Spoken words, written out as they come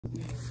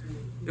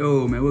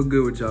Yo, man, what's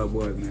good with y'all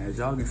boys, man? As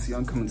y'all can see,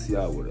 I'm coming to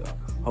y'all with a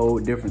whole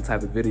different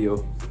type of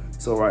video.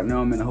 So right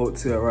now, I'm in a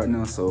hotel right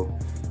now. So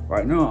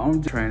right now,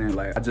 I'm just training.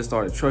 Like, I just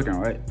started trucking,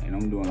 right? And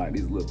I'm doing like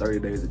these little 30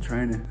 days of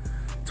training.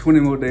 20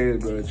 more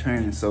days, bro, of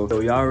training. So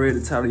y'all ready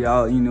to tell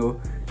y'all, you know,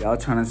 y'all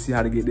trying to see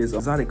how to get this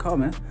exotic car,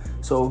 man.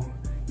 So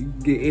you can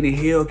get any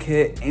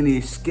HELLCAT,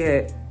 any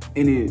SCAT,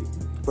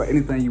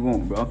 anything you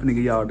want, bro. I'm finna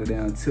give y'all the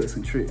damn tips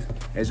and tricks.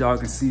 As y'all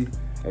see,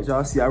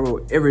 I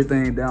wrote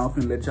everything down.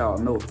 I'm finna let y'all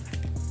know.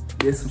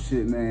 There's some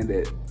shit, man,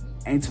 that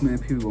ain't too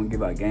many people gonna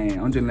give out game.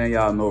 I'm just letting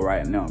y'all know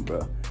right now, bro.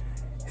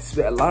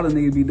 A lot of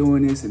niggas be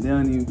doing this and they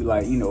don't even be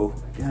like, you know,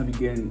 they don't be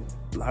getting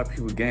a lot of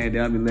people game. They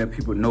don't be letting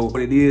people know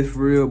what it is for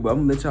real, but I'm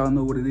gonna let y'all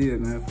know what it is,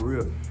 man, for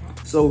real.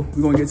 So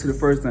we're gonna get to the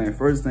first thing.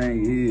 First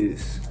thing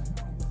is,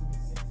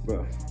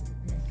 bro,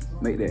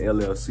 make that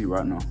LLC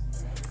right now.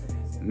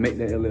 Make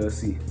that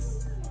LLC.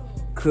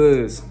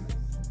 Cause,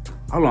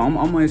 hold on,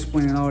 I'm gonna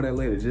explain all that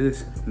later.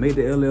 Just make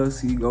the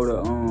LLC, go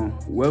to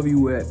wherever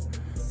you at,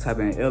 type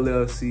in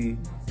LLC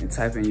and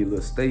type in your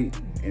little state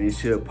and it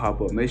should pop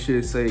up. Make sure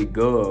it say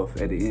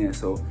gov at the end.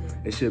 So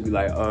it should be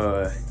like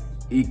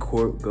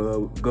eCorp,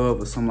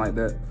 gov or something like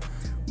that.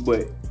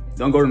 But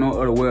don't go to no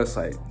other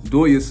website.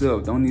 Do it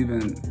yourself. Don't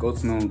even go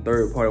to no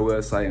third party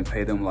website and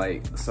pay them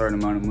like a certain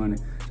amount of money.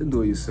 Just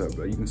do it yourself,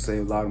 bro. You can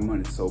save a lot of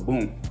money. So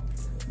boom,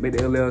 make the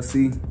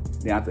LLC.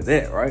 Then after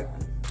that, right?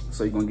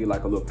 So you're gonna get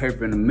like a little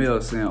paper in the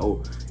mail saying,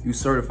 oh, you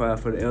certified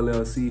for the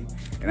LLC.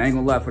 And I ain't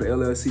gonna lie, for the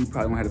LLC, you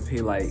probably gonna have to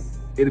pay like,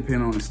 it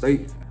depends on the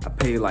state. I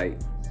paid like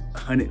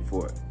 100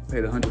 for it.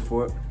 Paid 100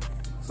 for it.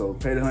 So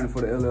paid 100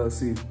 for the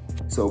LLC.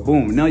 So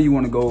boom, now you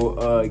wanna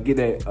go get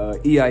that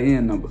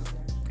EIN number.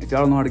 If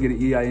y'all don't know how to get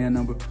an EIN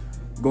number,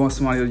 go on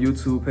somebody's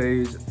YouTube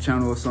page,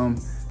 channel or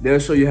something. They'll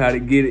show you how to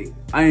get it.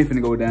 I ain't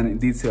finna go down in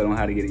detail on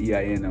how to get an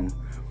EIN number.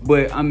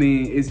 But I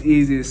mean, it's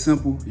easy, it's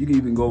simple. You can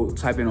even go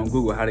type in on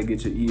Google how to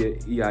get your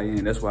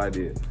EIN. That's what I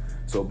did.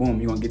 So boom,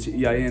 you're gonna get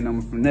your EIN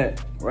number from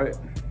that, right?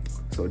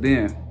 So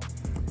then,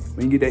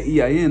 when you get that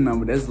EIN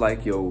number, that's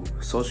like your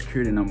social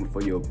security number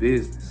for your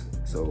business.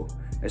 So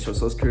that's your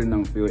social security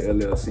number for your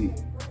LLC.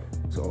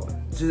 So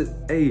just,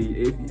 hey,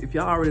 if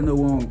y'all already know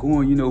where I'm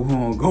going, you know where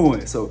I'm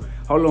going. So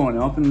hold on,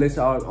 I'm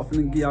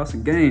finna give y'all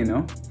some game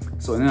now.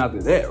 So then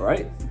after that,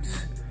 right?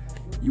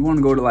 You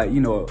wanna go to like,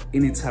 you know,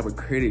 any type of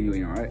credit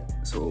union, right?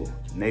 So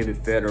Navy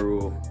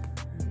Federal,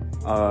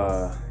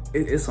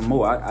 it's some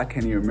more. I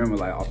can't even remember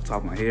like off the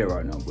top of my head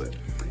right now, but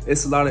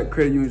it's a lot of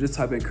credit unions. Just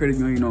type in credit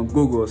union on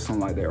Google or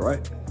something like that,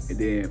 right? And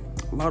then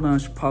a lot of them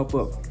should pop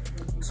up.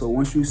 So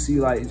once you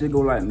see like, just go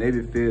like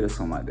Navy Fed or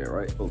something like that,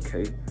 right?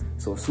 Okay.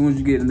 So as soon as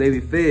you get the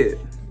Navy Fed,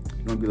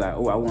 you're gonna be like,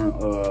 oh,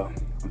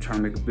 I'm trying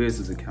to make a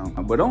business account.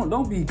 But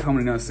don't be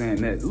coming in there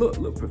saying that.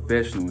 Look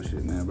professional and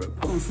shit, man, bro.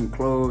 Put on some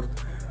clothes.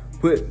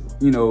 Put,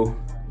 you know,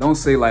 don't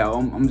say like, oh,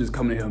 I'm just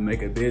coming here to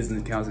make a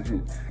business account and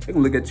shit. They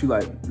gonna look at you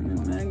like,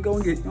 man, go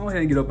ahead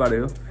and get up out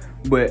of here.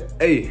 But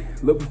hey,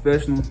 look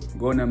professional,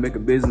 go in there and make a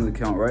business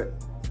account, right?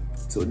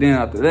 So then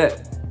after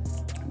that,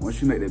 once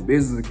you make that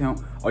business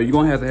account, you're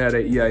gonna have to have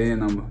that EIN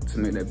number to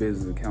make that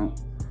business account.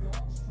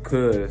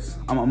 Cause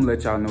I'm gonna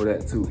let y'all know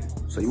that too.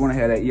 So you wanna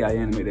have that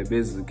EIN to make that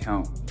business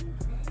account.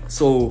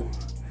 So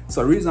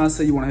the reason I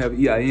say you wanna have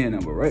an EIN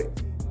number, right?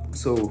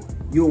 So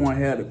you don't wanna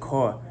have the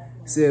car,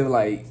 say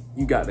like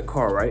you got the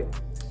car, right?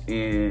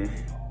 And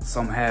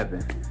something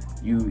happened.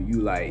 You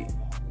like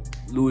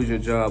lose your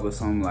job or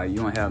something, like you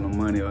don't have no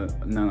money or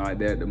nothing like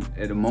that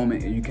at the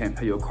moment, and you can't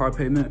pay your car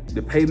payment.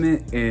 The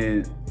payment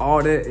and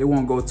all that, it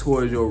won't go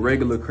towards your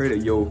regular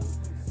credit,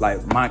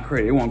 like my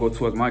credit. It won't go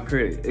towards my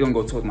credit. It gonna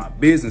go towards my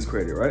business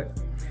credit, right?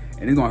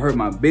 And it's gonna hurt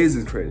my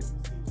business credit.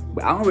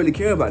 But I don't really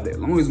care about that, as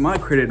long as my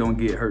credit don't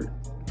get hurt.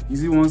 You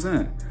see what I'm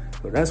saying?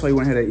 So that's why you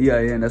wanna have that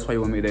EIN, that's why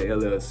you wanna make that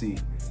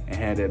LLC and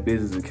have that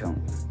business account.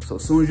 So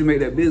as soon as you make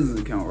that business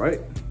account,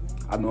 right?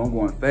 I know I'm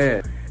going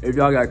fast. If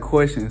y'all got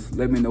questions,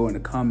 let me know in the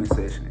comment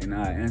section and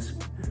I'll answer.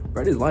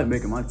 Bro, this light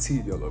making my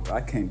teeth yellow, bro.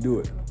 I can't do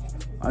it.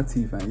 My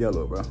teeth ain't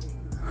yellow, bro.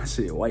 My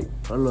shit white.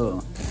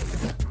 Hello.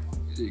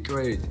 Shit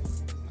crazy.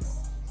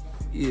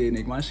 Yeah,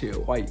 nigga, my shit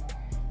white.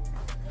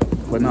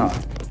 But nah.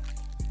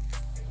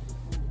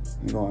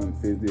 I'm going to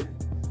fix this.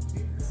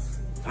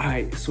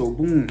 Alright, so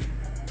boom.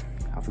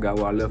 I forgot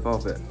where I left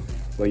off at.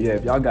 But yeah,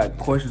 if y'all got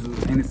questions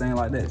or anything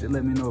like that, just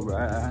let me know, bro.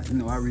 I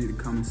read the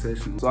comment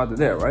section. So after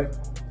that, right?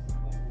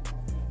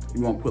 You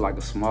want to put like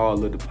a small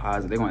little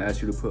deposit. They're going to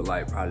ask you to put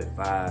like probably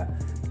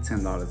 $5,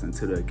 $10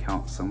 into the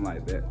account, something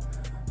like that.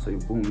 So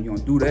boom, you're going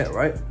to do that,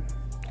 right?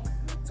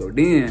 So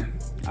then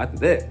after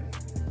that,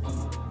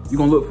 you're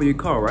going to look for your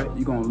car, right?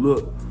 You're going to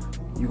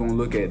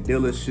look at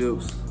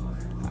dealerships.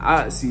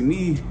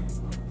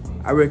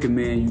 I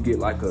recommend you get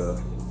like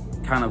a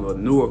kind of a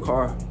newer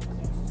car,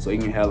 so you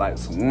can have like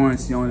some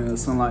warranty on it or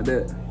something like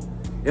that.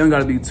 It don't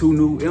gotta be too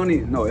new. It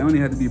don't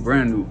have to be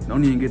brand new.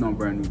 Don't even get no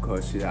brand new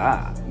car shit.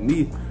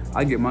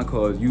 I get my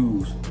cars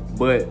used,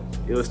 but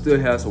it'll still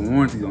have some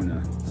warranties on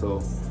there.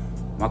 So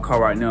my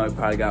car right now, it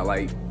probably got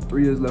like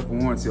 3 years left of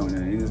warranty on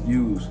there, and it's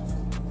used.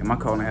 And my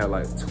car only had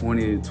like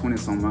 20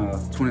 something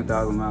miles,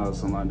 20,000 miles,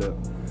 something like that.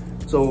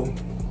 So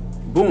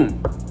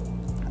boom,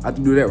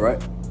 after you do that,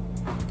 right?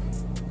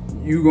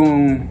 You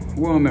gon',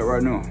 where I'm at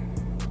right now.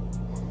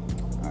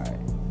 All right,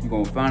 you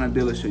gonna find a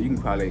dealership. You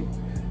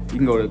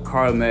can go to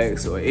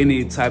CarMax or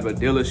any type of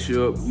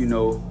dealership, you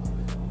know,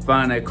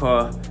 find that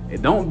car.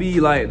 And don't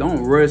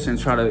rush and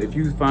try to, if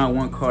you find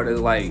one car that's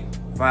like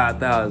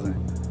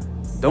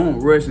 5,000, don't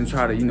rush and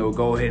try to, you know,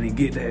 go ahead and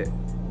get that.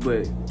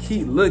 But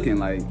keep looking,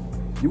 like,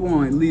 you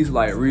want to at least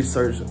like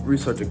research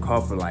a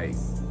car for like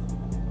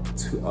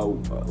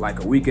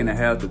a week and a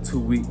half to 2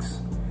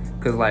 weeks.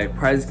 Cause like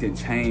prices can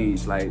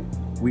change like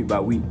week by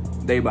week,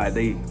 day by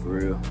day, for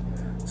real.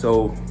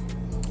 So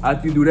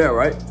after you do that,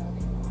 right?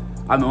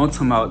 I know I'm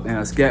talking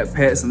about scat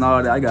pats and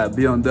all that. I got a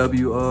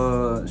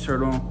BMW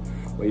shirt on.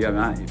 But yeah,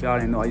 man, if y'all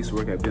didn't know, I used to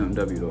work at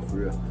BMW though, for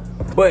real.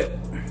 But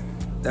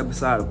that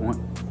beside the point.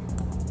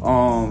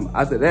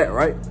 After that,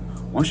 right?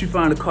 Once you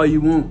find the car you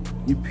want,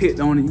 you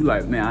picked on it, you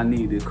like, man, I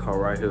need this car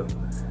right here.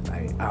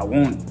 Like, I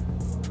want it.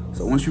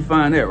 So once you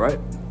find that, right?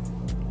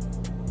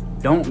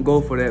 Don't go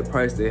for that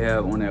price they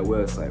have on that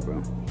website,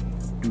 bro.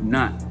 Do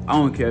not. I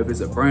don't care if it's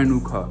a brand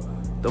new car.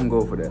 Don't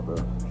go for that, bro.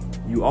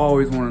 You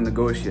always want to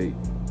negotiate.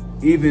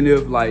 Even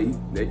if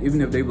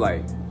they be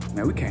like,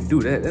 man, we can't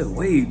do that. That's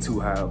way too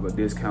high of a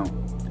discount.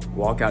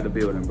 Walk out the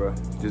building, bro.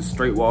 Just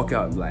straight walk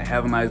out. Like,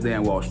 have a nice day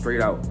and walk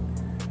straight out.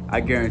 I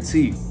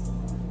guarantee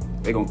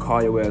they gonna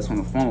call your ass on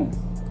the phone.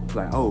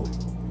 Like, oh,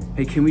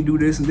 hey, can we do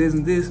this and this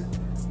and this?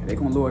 And they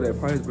gonna lower that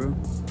price, bro.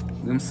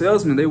 Them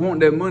salesmen, they want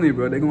that money,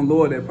 bro. They gonna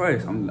lower that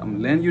price. I'm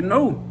letting you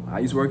know. I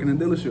used to work in a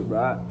dealership,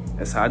 bro.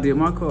 That's how I did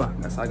my car.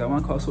 That's how I got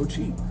my car so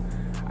cheap.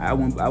 I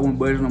wouldn't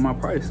budge on my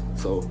price.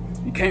 So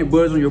you can't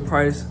budge on your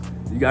price.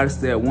 You gotta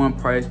stay at one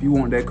price. If you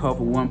want that car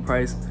for one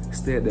price,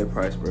 stay at that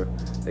price, bro.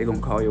 They gonna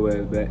call your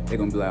ass back. They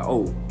gonna be like,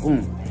 oh,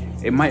 boom.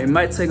 It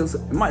might take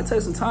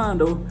some time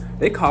though.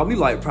 They call me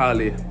like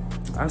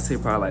I'd say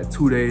probably like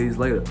 2 days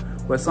later.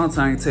 But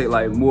sometimes it take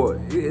like more.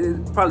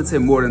 It probably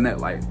take more than that,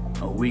 like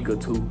a week or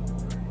two.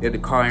 If the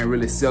car ain't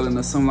really selling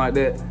or something like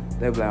that,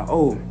 they be like,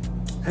 oh,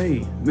 hey,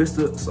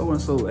 Mr.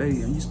 So-and-so,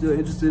 hey, are you still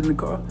interested in the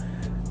car?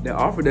 That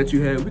offer that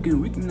you had, we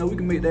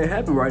can make that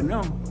happen right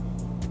now.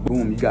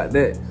 Boom, you got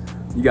that.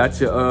 You got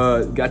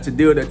your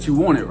deal that you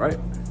wanted, right?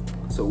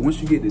 So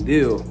once you get the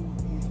deal,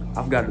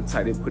 I forgot to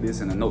type, they put this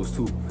in the notes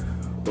too.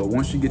 But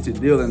once you get your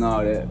deal and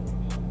all that,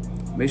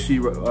 make sure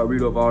you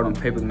read over all them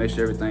papers, make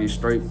sure everything's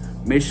straight.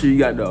 Make sure you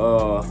got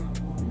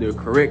the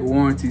correct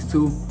warranties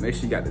too. Make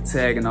sure you got the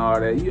tag and all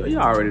that. You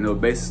already know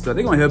basic stuff.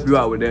 They're gonna help you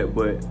out with that,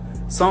 but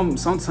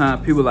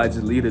sometimes people like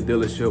just leave the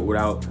dealership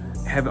without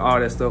having all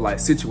that stuff like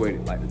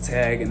situated, like the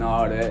tag and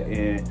all that,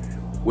 and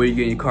where you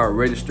getting your car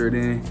registered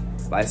in.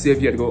 Like, see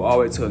if you had to go all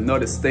the way to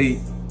another state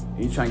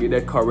and you trying to get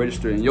that car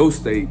registered in your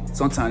state,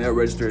 sometimes they're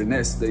registered in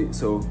that state,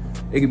 so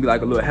it can be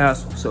like a little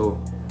hassle.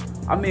 So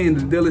I mean,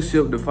 the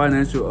dealership, the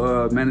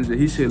financial manager,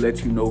 he should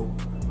let you know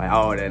like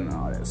all that and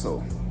all that.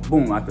 So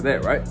boom, after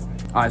that, right?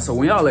 All right, so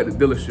when y'all at the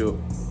dealership,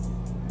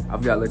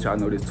 I've got to let y'all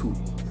know this too.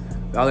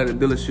 Y'all at the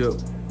dealership,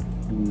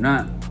 do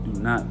not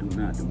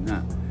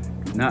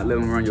let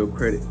them run your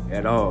credit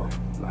at all.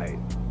 Like,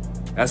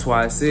 that's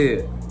why I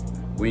said,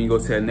 when you go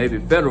to that Navy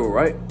Federal,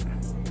 right?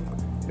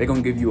 They're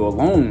gonna give you a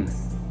loan.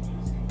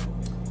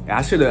 And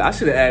I should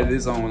have added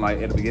this on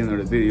like at the beginning of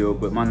the video,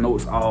 but my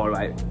notes all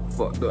like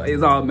fucked up.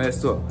 It's all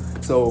messed up.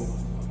 So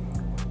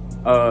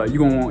you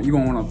gonna want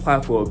to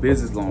apply for a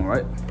business loan,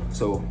 right?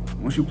 So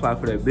once you apply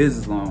for that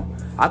business loan,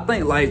 I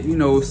think like, you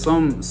know,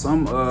 some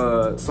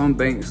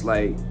banks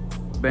like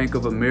Bank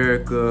of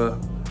America,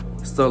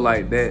 stuff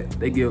like that,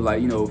 they give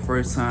like, you know,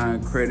 first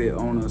time credit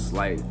owners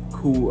like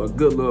a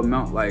good little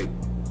amount, like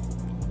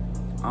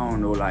I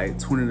don't know, like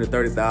 20 to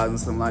 30,000,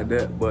 something like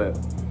that. But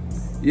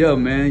yeah,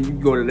 man, you can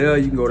go to there.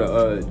 You can go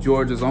to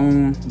Georgia's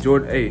Own.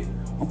 Hey,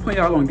 I'm putting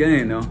y'all on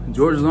game now.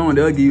 Georgia's Own,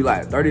 they'll give you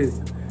like 30.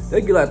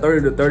 They give like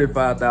 30 to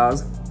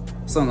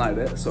 35,000, something like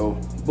that. So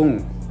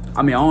boom.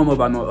 I mean, I don't know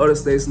about no other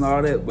states and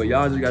all that, but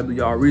y'all just gotta do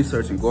y'all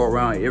research and go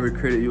around every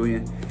credit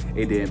union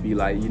and then be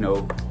like, you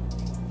know,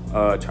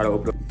 try to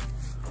open up.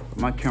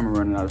 My camera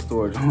running out of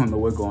storage. I don't know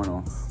what's going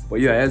on. But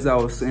yeah, as I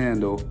was saying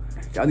though,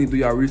 y'all need to do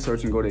y'all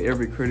research and go to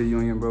every credit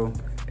union, bro,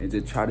 and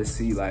just try to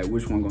see like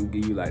which one gonna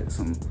give you like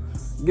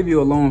give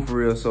you a loan for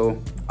real.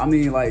 So I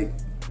mean, like,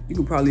 you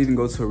could probably even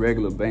go to a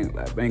regular bank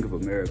like Bank of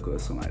America or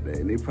something like that,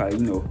 and they probably,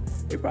 you know,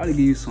 they probably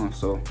give you some.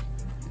 So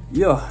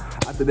yeah,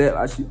 after that,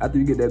 after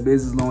you get that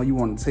business loan, you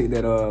want to take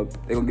that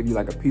they're gonna give you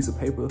like a piece of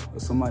paper or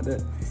something like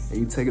that, and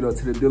you take it up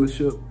to the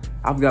dealership.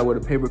 I forgot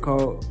what the paper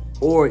called,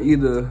 or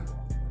either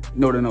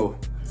no,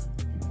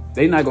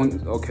 they not gonna,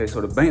 okay,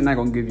 so the bank not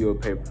gonna give you a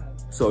paper.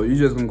 So you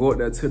just gonna go up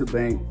there to the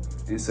bank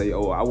and say,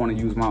 oh, I want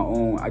to use my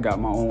own, I got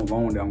my own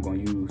loan that I'm gonna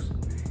use.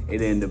 And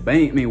then the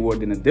bank, then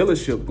the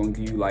dealership gonna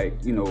give you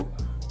like, you know,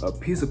 a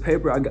piece of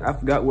paper. I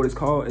forgot what it's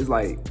called. It's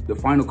like the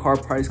final car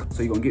price.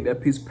 So you're gonna get that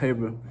piece of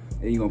paper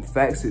and you're gonna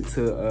fax it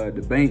to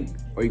the bank,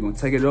 or you're gonna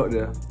take it up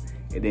there,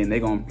 and then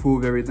they gonna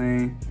approve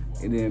everything,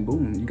 and then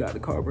boom, you got the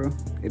car, bro.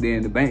 And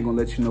then the bank gonna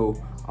let you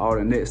know all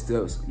the next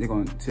steps. They're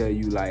gonna tell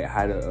you like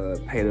how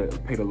to pay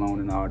the loan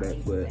and all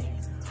that. But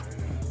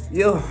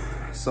yeah,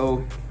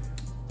 So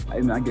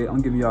I'm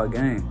giving y'all a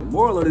game. The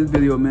moral of this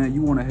video, man,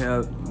 you wanna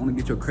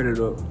get your credit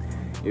up.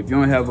 If you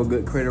don't have a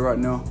good credit right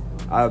now,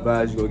 I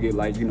advise you go get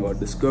like, you know, a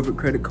Discovered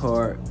credit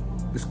card,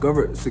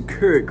 Discovered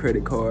secured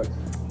credit card,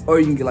 or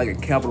you can get like a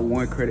Capital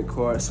One credit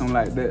card, something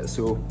like that.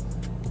 So,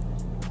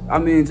 I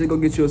mean, just go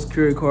get you a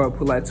secured card,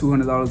 put like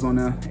 $200 on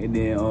there, and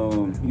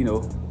then, you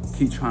know,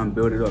 keep trying to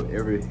build it up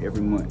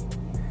every month.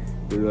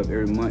 Build it up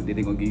every month. Then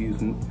they're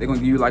gonna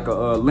give you like a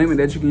limit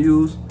that you can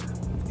use,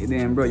 and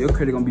then, bro, your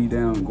credit gonna be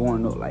down,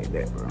 going up like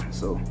that, bro.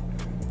 So,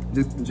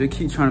 just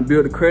keep trying to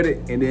build the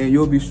credit, and then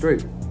you'll be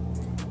straight.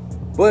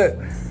 But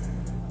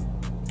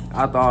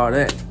after all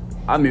that,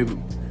 I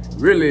mean,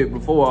 really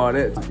before all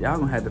that, y'all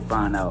gonna have to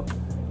find out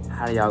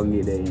how y'all can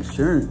get that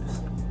insurance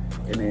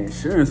and the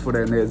insurance for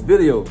that next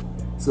video.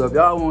 So if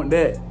y'all want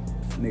that,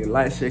 nigga,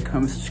 like, share,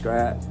 comment,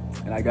 subscribe,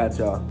 and I got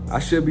y'all. I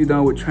should be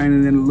done with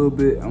training in a little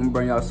bit. I'm gonna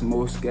bring y'all some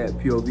more scat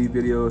POV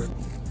videos.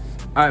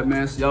 All right,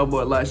 man, so y'all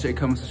boy like, share,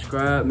 comment,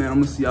 subscribe. Man,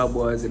 I'm gonna see y'all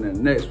boys in the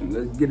next one.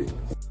 Let's get it.